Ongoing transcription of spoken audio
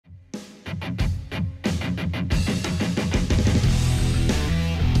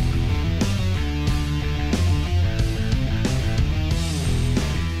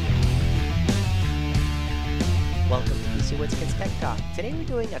Today we're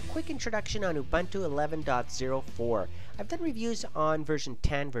doing a quick introduction on Ubuntu 11.04. I've done reviews on version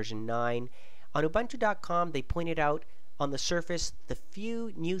 10, version 9. On Ubuntu.com they pointed out on the surface the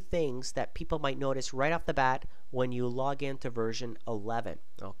few new things that people might notice right off the bat when you log into version 11.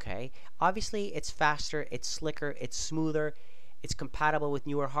 Okay, obviously it's faster, it's slicker, it's smoother, it's compatible with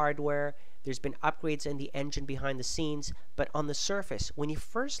newer hardware. There's been upgrades in the engine behind the scenes, but on the surface, when you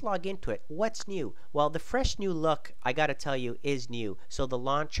first log into it, what's new? Well, the fresh new look, I gotta tell you, is new. So the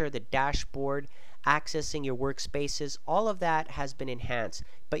launcher, the dashboard, accessing your workspaces, all of that has been enhanced.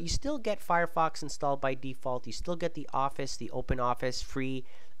 But you still get Firefox installed by default. You still get the Office, the Open Office free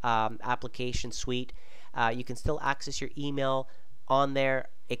application suite. You can still access your email on there.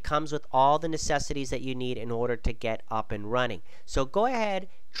 It comes with all the necessities that you need in order to get up and running. So go ahead,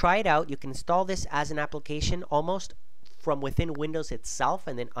 try it out. You can install this as an application almost from within Windows itself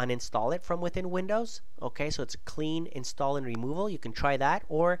and then uninstall it from within Windows. Okay, so it's a clean install and removal. You can try that,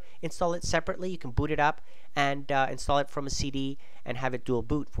 or install it separately. You can boot it up and install it from a CD and have it dual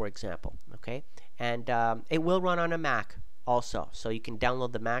boot, for example. Okay, and it will run on a Mac also, so you can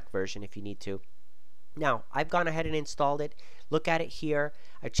download the Mac version if you need to. Now, I've gone ahead and installed it. Look at it here.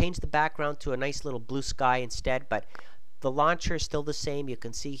 I've changed the background to a nice little blue sky instead, but the launcher is still the same. You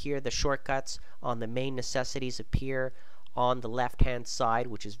can see here the shortcuts on the main necessities appear on the left-hand side,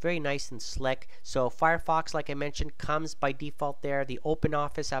 which is very nice and slick. So Firefox, like I mentioned, comes by default there. The Open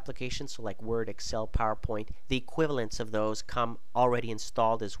Office applications, so like Word, Excel, PowerPoint, the equivalents of those come already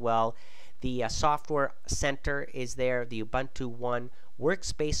installed as well. The Software Center is there, the Ubuntu One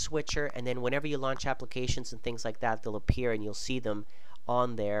workspace switcher, and then whenever you launch applications and things like that, they'll appear and you'll see them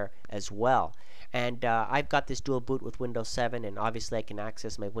on there as well. And I've got this dual boot with Windows 7, and obviously I can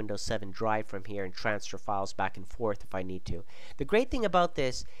access my Windows 7 drive from here and transfer files back and forth if I need to. The great thing about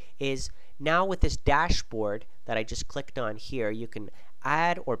this is now with this dashboard that I just clicked on here, you can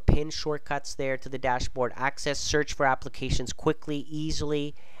add or pin shortcuts there to the dashboard, access, search for applications quickly,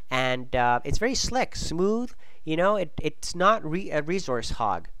 easily, and it's very slick, smooth. You know, it's not a resource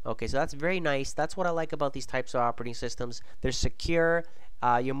hog. Okay, so that's very nice. That's what I like about these types of operating systems. They're secure.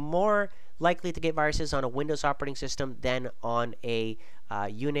 You're more likely to get viruses on a Windows operating system than on a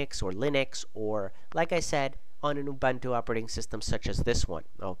Unix or Linux, or, like I said, on an Ubuntu operating system such as this one.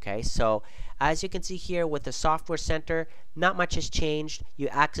 Okay, so as you can see here with the Software Center, not much has changed. You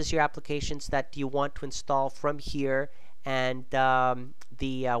access your applications that you want to install from here, and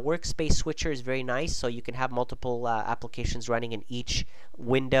the workspace switcher is very nice, so you can have multiple applications running in each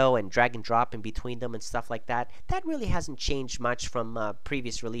window and drag and drop in between them and stuff like that. That really hasn't changed much from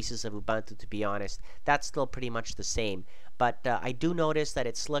previous releases of Ubuntu, to be honest. That's still pretty much the same. But I do notice that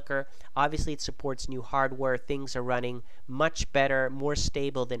it's slicker. Obviously, it supports new hardware. Things are running much better, more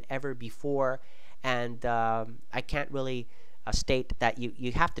stable than ever before. And I can't really state that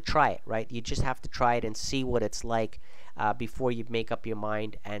you have to try it, right? You just have to try it and see what it's like before you make up your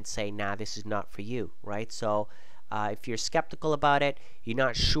mind and say, nah, this is not for you, right? So if you're skeptical about it, you're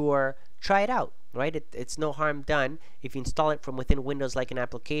not sure, try it out, right? It's no harm done. If you install it from within Windows like an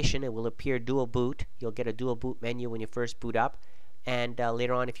application, it will appear dual boot. You'll get a dual boot menu when you first boot up. And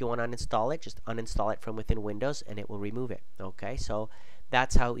later on, if you want to uninstall it, just uninstall it from within Windows and it will remove it. Okay, so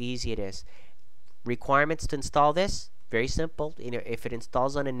that's how easy it is. Requirements to install this, very simple. You know, if it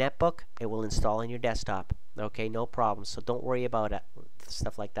installs on a netbook, it will install on your desktop. Okay, no problem. So don't worry about it,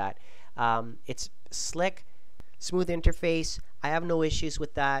 stuff like that. It's slick, smooth interface. I have no issues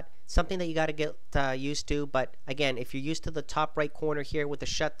with that. Something that you got to get used to. But again, if you're used to the top right corner here with the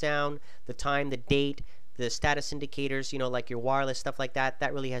shutdown, the time, the date, the status indicators, you know, like your wireless, stuff like that,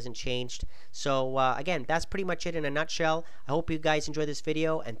 that really hasn't changed. So again, that's pretty much it in a nutshell. I hope you guys enjoyed this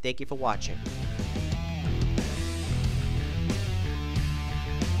video, and thank you for watching.